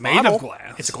glass It's made bottle. of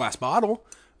glass. It's a glass bottle.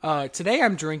 Today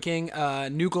I'm drinking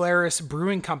New Glarus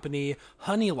Brewing Company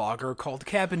honey lager called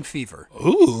Cabin Fever.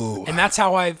 Ooh. And that's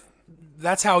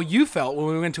how you felt when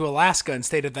we went to Alaska and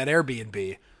stayed at that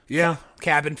Airbnb. Yeah.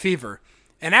 cabin fever.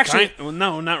 And actually, Well,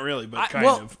 no, not really, but kind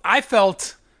well, of. I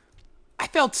felt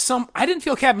some. I didn't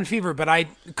feel cabin fever, but I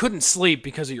couldn't sleep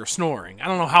because of your snoring. I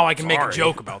don't know how I can make a Sorry.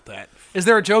 joke about that. Is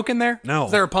there a joke in there? No.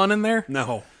 Is there a pun in there?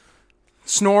 No.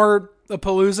 Snore a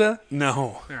palooza. No.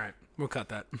 All right, we'll cut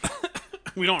that.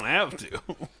 We don't have to.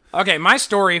 Okay, my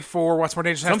story for What's More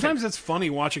Dangerous. Sometimes it's funny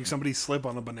watching somebody slip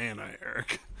on a banana,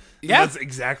 Eric. Yeah. That's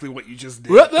exactly what you just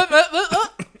did.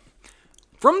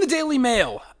 From the Daily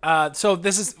Mail. So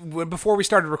this is before we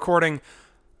started recording.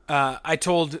 I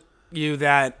told you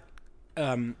that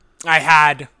I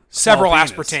had several Small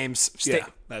penis. aspartames. Yeah,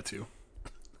 that too.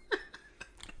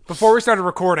 Before we started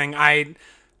recording, I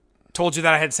told you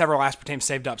that I had several aspartames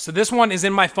saved up. So this one is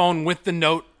in my phone with the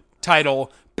note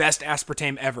title "Best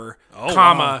Aspartame Ever,"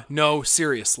 wow. no,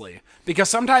 seriously. Because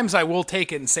sometimes I will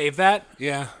take it and save that.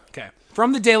 Yeah. Okay.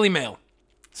 From the Daily Mail.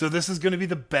 So this is going to be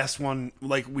the best one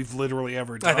like we've literally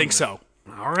ever done. I think so.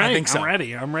 All right. I think so.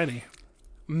 I'm ready.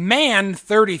 Man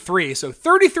 33, so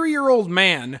 33-year-old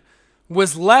man,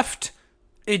 was left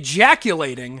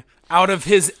ejaculating out of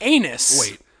his anus.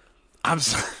 Wait. I'm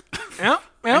sorry. Yeah.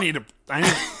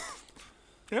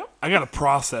 I got to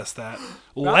process that.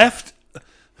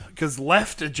 Because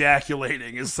left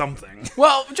ejaculating is something.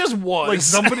 Well, just was. Like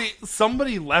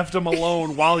somebody left him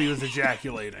alone while he was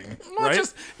ejaculating, Well,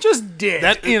 right? just did,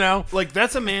 Like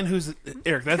that's a man who's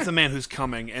Eric. That's a man who's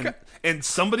coming, and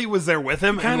somebody was there with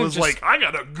him and Kinda was just- like, "I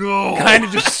gotta go." Kind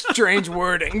of just strange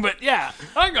wording, but yeah.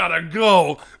 I gotta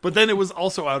go. But then it was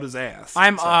also out his ass.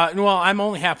 I'm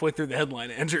only halfway through the headline,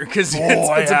 Andrew, because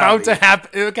Boy, it's about to howdy.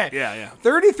 happen. Okay. Yeah.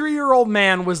 33-year-old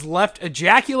man was left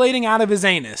ejaculating out of his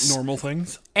anus Normal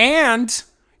things. and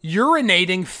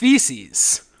urinating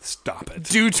feces Stop it.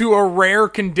 due to a rare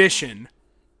condition,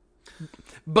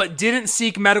 but didn't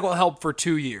seek medical help for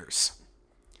 2 years.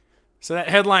 So that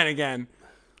headline again.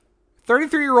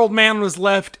 33-year-old man was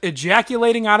left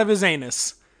ejaculating out of his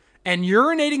anus and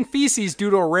urinating feces due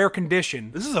to a rare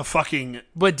condition, This is a fucking.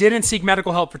 but didn't seek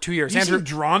medical help for 2 years. You Andrew, seen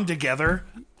Drawn Together?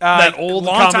 That old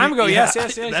long comedy? time ago, Yeah.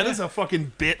 yes. That is a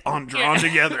fucking bit on Drawn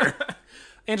Together.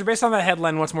 Andrew, based on that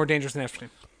headline, what's more dangerous than aspartame?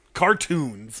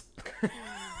 Cartoons.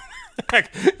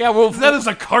 Yeah, well, That is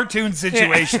a cartoon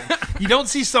situation. You don't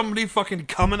see somebody fucking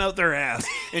coming out their ass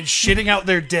and shitting out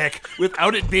their dick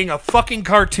without it being a fucking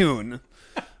cartoon.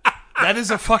 That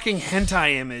is a fucking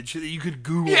hentai image that you could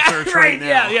Google search right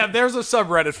now. Yeah. There's a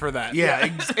subreddit for that. Yeah,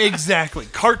 exactly.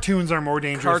 Cartoons are more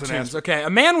dangerous Cartoons. than Okay, a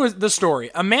man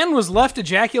was left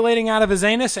ejaculating out of his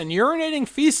anus and urinating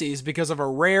feces because of a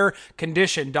rare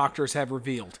condition doctors have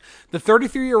revealed. The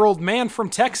 33-year-old man from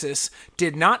Texas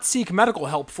did not seek medical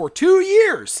help for 2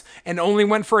 years and only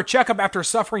went for a checkup after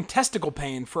suffering testicle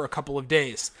pain for a couple of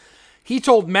days. He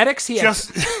told medics he had...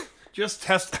 Just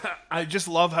test. I just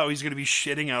love how he's going to be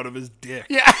shitting out of his dick.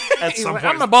 Yeah. At some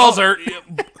point. My balls hurt.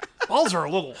 Balls are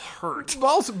a little hurt.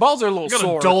 Balls are a little Got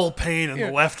sore. a dull pain in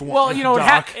the left one. Well, you know,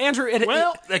 Andrew...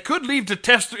 Well, it could lead to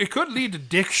It could lead to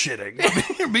dick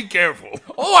shitting. Be careful.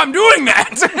 Oh, I'm doing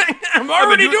that. I'm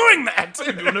already doing that. I've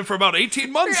been doing it for about 18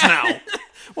 months now.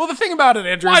 Well, the thing about it,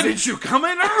 Andrew, Why is didn't you come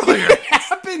in earlier?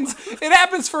 it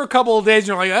happens for a couple of days, and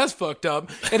you're like, that's fucked up.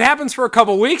 It happens for a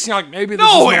couple of weeks, and you're like, maybe this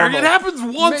No, is Eric, normal. it happens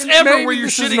once Maybe ever where you're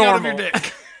this is shitting out of your normal.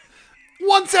 dick.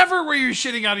 Once ever where you're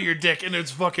shitting out of your dick, and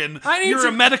it's fucking. I need You're to-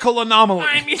 a medical anomaly.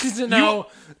 I need to know.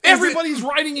 Everybody's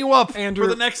writing you up Andrew- for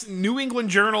the next New England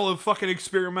Journal of fucking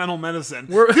experimental medicine.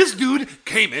 We're- This dude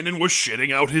came in and was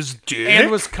shitting out his dick.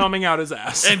 And was coming out his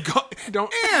ass.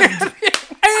 Don't.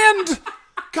 And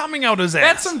Coming out his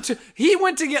that's ass. he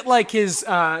went to get like his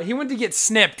he went to get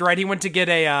snipped, right? He went to get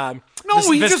a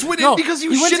He just went in because he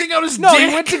was went shitting out his No, dick.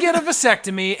 he went to get a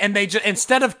vasectomy, and they just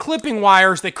instead of clipping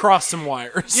wires, they crossed some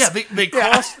wires. Yeah, they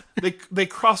crossed they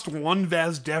crossed one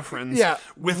vas deferens Yeah,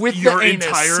 with with your the anus.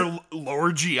 entire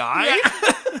lower GI.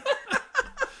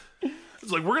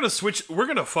 It's like we're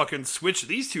gonna fucking switch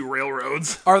these two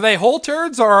railroads. Are they whole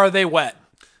turds or are they wet?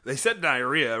 They said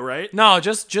diarrhea, right? No,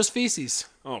 just feces.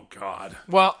 Oh God.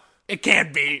 Well, it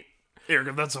can't be. Eric,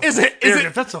 if that's a Is it-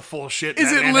 if that's a full shit. Is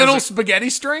that it man little has spaghetti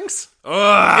strings?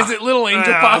 Ugh. Is it little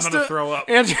angel I'm pasta? gonna throw up.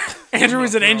 Andrew,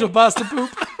 is it angel pasta poop?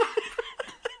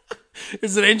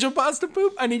 Is it angel pasta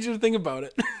poop? I need you to think about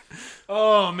it.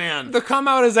 Oh man. The cum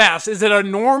out his ass. Is it a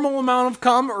normal amount of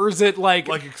cum, or is it like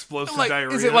explosive like,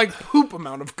 diarrhea. is it like poop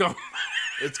amount of cum?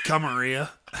 It's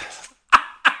cummeria.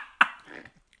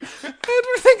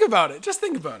 Andrew, think about it. Just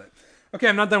think about it. Okay,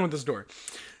 I'm not done with the story.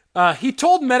 He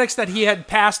told medics that he had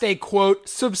passed a, quote,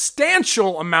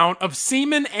 substantial amount of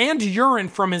semen and urine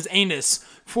from his anus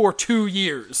for 2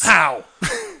 years. How?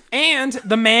 And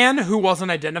the man, who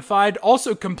wasn't identified,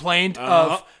 also complained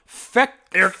of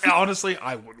Eric, honestly,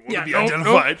 I wouldn't want to be nope,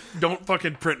 identified. Don't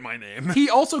fucking print my name. He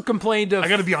also complained of I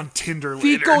gotta be on Tinder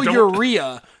later. fecal Don't-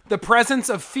 urea, the presence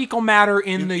of fecal matter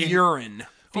in the urine.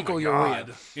 Fecal Oh my urea.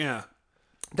 God. Yeah.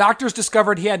 Doctors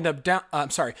discovered he had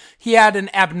he had an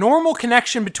abnormal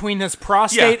connection between his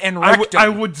prostate and rectum. I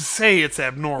would say it's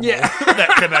abnormal, Yeah.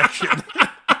 that connection.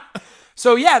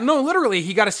 So yeah, no, literally,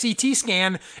 he got a CT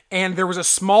scan, and there was a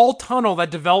small tunnel that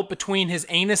developed between his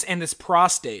anus and his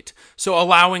prostate. So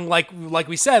allowing, like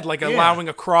we said, allowing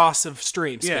a cross of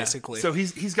streams, basically. So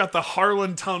he's got the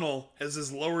Harlan Tunnel as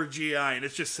his lower GI, and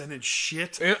it's just sending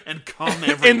shit and cum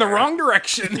everywhere. in the wrong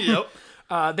direction. Yep.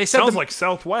 They said Sounds like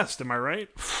Southwest, am I right?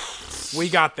 we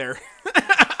got there.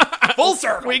 Full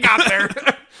circle. We got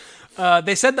there.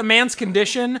 They said the man's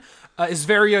condition is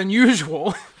very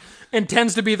unusual and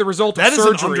tends to be the result of That is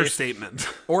surgery an understatement.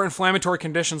 or inflammatory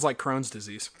conditions like Crohn's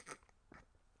disease.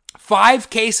 5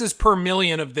 cases per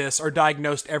million of this are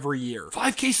diagnosed every year.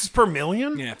 5 cases per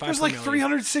million? Yeah, 5 There's per like million.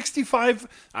 365.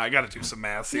 I gotta do some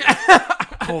math here.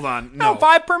 Hold on. No, No.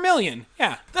 5 per million.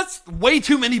 Yeah. That's way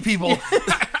too many people.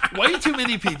 Way too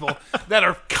many people that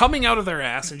are coming out of their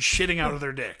ass and shitting out of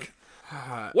their dick.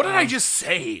 What did I just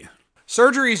say?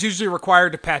 Surgery is usually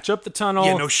required to patch up the tunnel.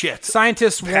 Yeah, no shit.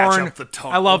 Scientists Patch warn. up the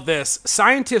tunnel. I love this.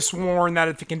 Scientists warn that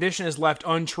if the condition is left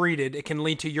untreated, it can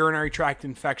lead to urinary tract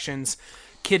infections,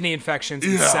 kidney infections,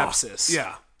 and sepsis.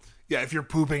 Yeah. Yeah, if you're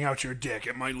pooping out your dick,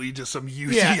 it might lead to some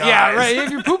UTIs. Yeah, right. If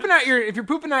you're pooping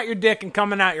out your dick and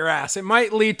coming out your ass, it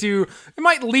might lead to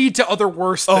other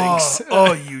worse things.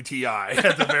 UTI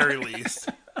at the very least.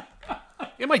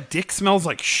 Yeah, my dick smells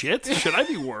like shit. Should I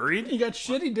be worried? You got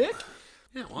shitty dick?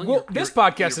 Yeah, Well, this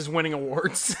podcast is winning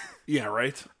awards. Yeah,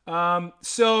 right.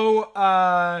 So,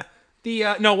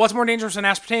 what's more dangerous than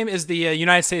aspartame is the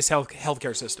United States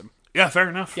healthcare system. Yeah, fair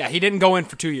enough. Yeah, he didn't go in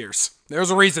for 2 years.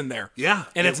 There's a reason there. Yeah.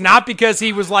 And it's not because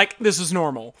he was like, this is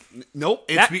normal. Nope.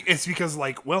 It's because,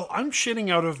 like, well, I'm shitting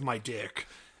out of my dick,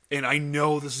 and I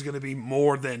know this is going to be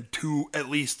more than at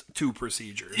least 2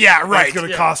 procedures. Yeah, right. It's going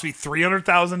to cost me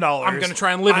 $300,000. I'm gonna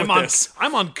try and live with this.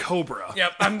 I'm on Cobra.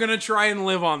 Yep, I'm going to try and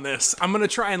live on this. I'm going to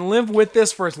try and live with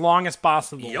this for as long as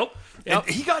possible. Yep. And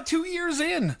he got 2 years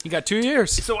in. You got 2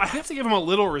 years. So I have to give him a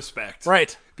little respect.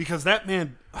 Right. Because that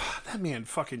man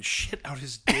fucking shit out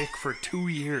his dick for 2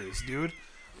 years, dude.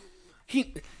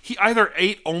 He either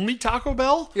ate only Taco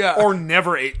Bell or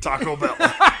never ate Taco Bell.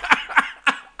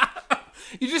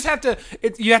 You just have to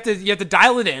you have to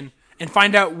dial it in and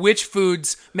find out which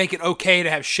foods make it okay to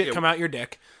have shit come out your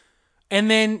dick. And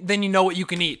then you know what you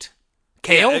can eat.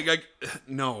 Kale?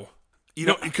 No. You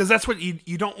don't, because that's what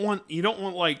you don't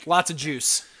want like Lots of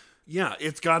juice. yeah,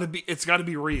 it's got to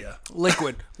be Rhea.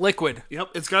 Liquid. Yep,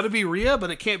 it's got to be Rhea, but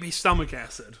it can't be stomach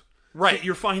acid. Right. So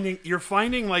you're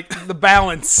finding like The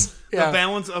balance. the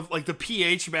balance of like the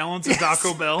pH balance of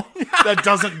Taco Bell that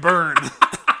doesn't burn.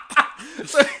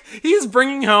 He's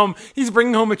bringing home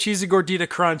a cheesy gordita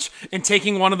crunch and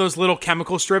taking one of those little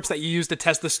chemical strips that you use to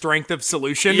test the strength of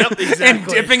solution, Yep, exactly. and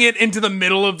dipping it into the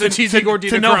middle of the cheesy gordita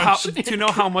to know crunch to know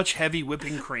how much heavy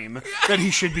whipping cream that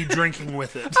he should be drinking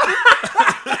with it.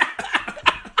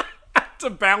 to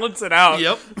balance it out.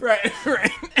 Yep. Right.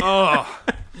 Oh.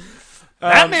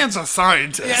 That man's a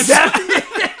scientist.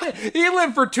 He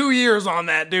lived for 2 years on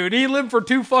that, dude. He lived for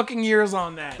 2 fucking years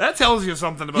on that. That tells you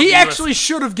something about He the US. actually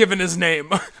should have given his name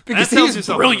because That tells he's you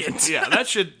something. brilliant. Yeah, that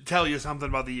should tell you something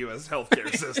about the U.S.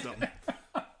 healthcare system.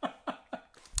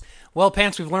 Well,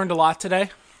 Pants, we've learned a lot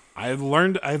today, I've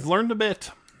learned a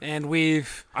bit. and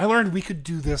I learned we could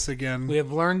do this again. we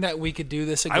have learned that we could do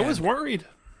this again. I was worried.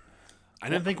 I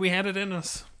didn't think we had it in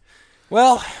us.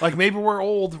 well. Like maybe we're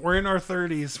old. We're in our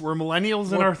 30s. We're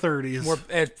millennials in our 30s.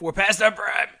 We're past our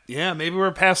prime. Yeah, maybe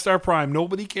we're past our prime.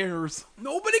 Nobody cares.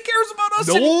 Nobody cares about us.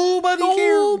 Nobody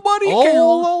cares. Nobody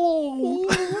All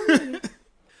cares.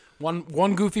 alone.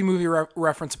 One goofy movie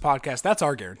reference podcast. That's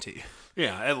our guarantee.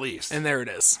 Yeah, at least. And there it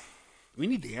is. We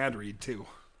need the ad read too.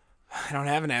 I don't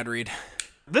have an ad read.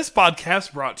 This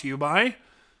podcast brought to you by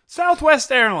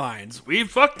Southwest Airlines. We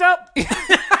fucked up.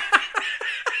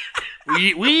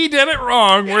 we did it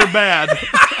wrong. We're bad.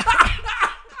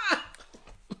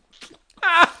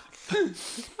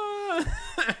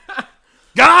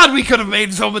 God, we could have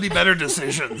made so many better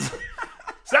decisions.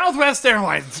 Southwest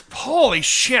Airlines. Holy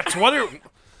shit. What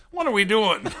are we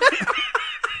doing?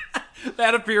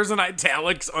 That appears in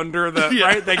italics under the Yeah.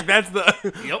 right. Like that's the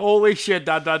holy shit. ...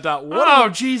 What? Oh,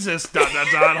 Jesus. ...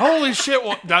 Holy shit.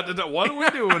 What are we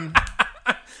doing?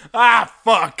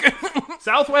 Fuck.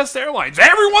 Southwest Airlines.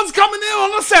 Everyone's coming in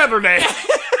on a Saturday.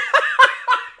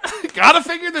 Gotta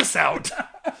figure this out.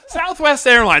 Southwest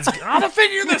Airlines. Gotta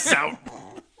figure this out.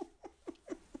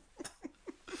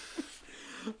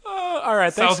 All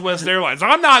right, thanks. Southwest Airlines.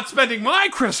 I'm not spending my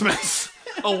Christmas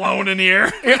alone in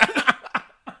here.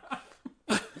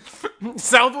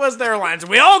 Southwest Airlines.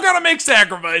 We all gotta make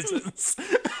sacrifices.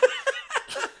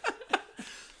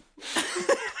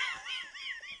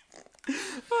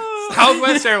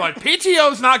 Southwest Airlines.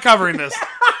 PTO's not covering this.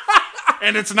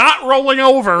 And it's not rolling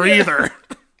over either.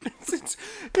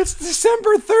 It's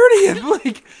December 30th.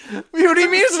 Like, what do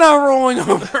you mean it's not rolling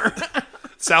over?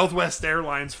 Southwest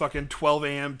Airlines fucking 12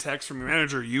 a.m. text from your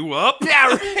manager. You up? Yeah,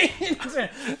 right.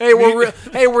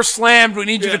 Hey, we're slammed. We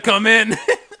need you to come in.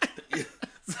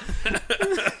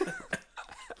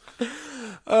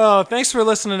 Oh, thanks for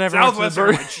listening, everyone. Southwest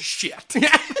Airlines. Shit.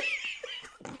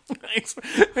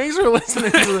 Thanks for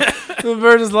listening to the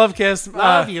Burgess Lovecast.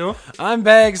 Love you. I'm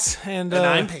Bags, and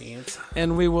I'm Pants.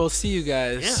 and we will see you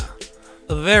guys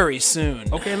very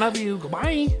soon. Okay, love you.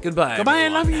 Goodbye. Goodbye. Goodbye, I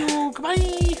everyone. love you. Goodbye.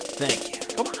 Thank you.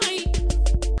 Goodbye.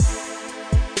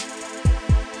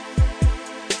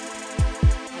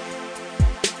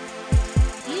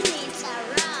 You need to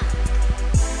rock.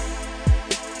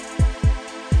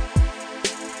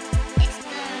 It's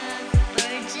the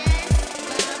Burgess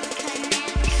Love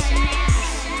Connection.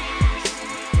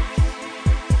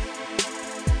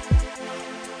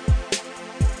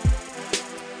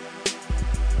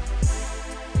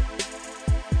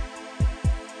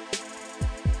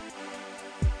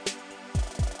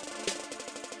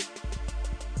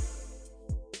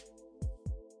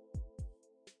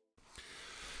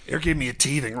 Eric gave me a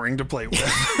teething ring to play with.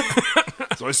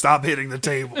 So I stopped hitting the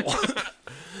table.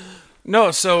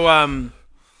 No, so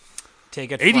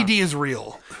take it. ADD is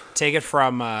real. Take it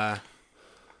from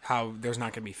how there's not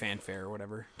going to be fanfare or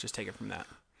whatever. Just take it from that.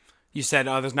 You said,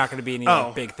 there's not going to be any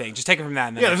like, big thing. Just take it from that.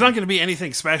 And then Yeah, there's not going to be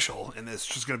anything special in this.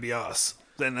 It's just going to be us.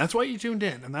 Then that's why you tuned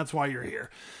in, and that's why you're here.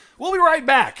 We'll be right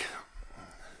back.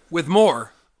 with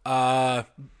more. Burgungus.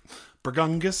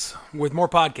 With more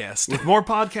podcast. With more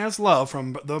podcast love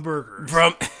from the burgers.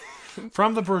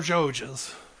 From the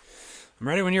Burjojas. I'm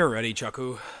ready when you're ready,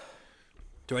 Chucku.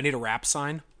 Do I need a rap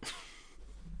sign?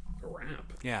 A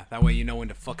rap? Yeah, that way you know when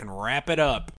to fucking wrap it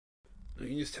up. You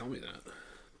can just tell me that.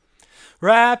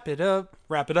 Wrap it up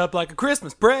like a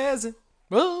Christmas present.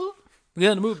 Oh, we're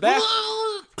gonna move back.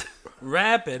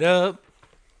 Wrap it up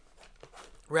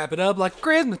like a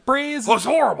Christmas present. Oh, it's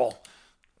horrible.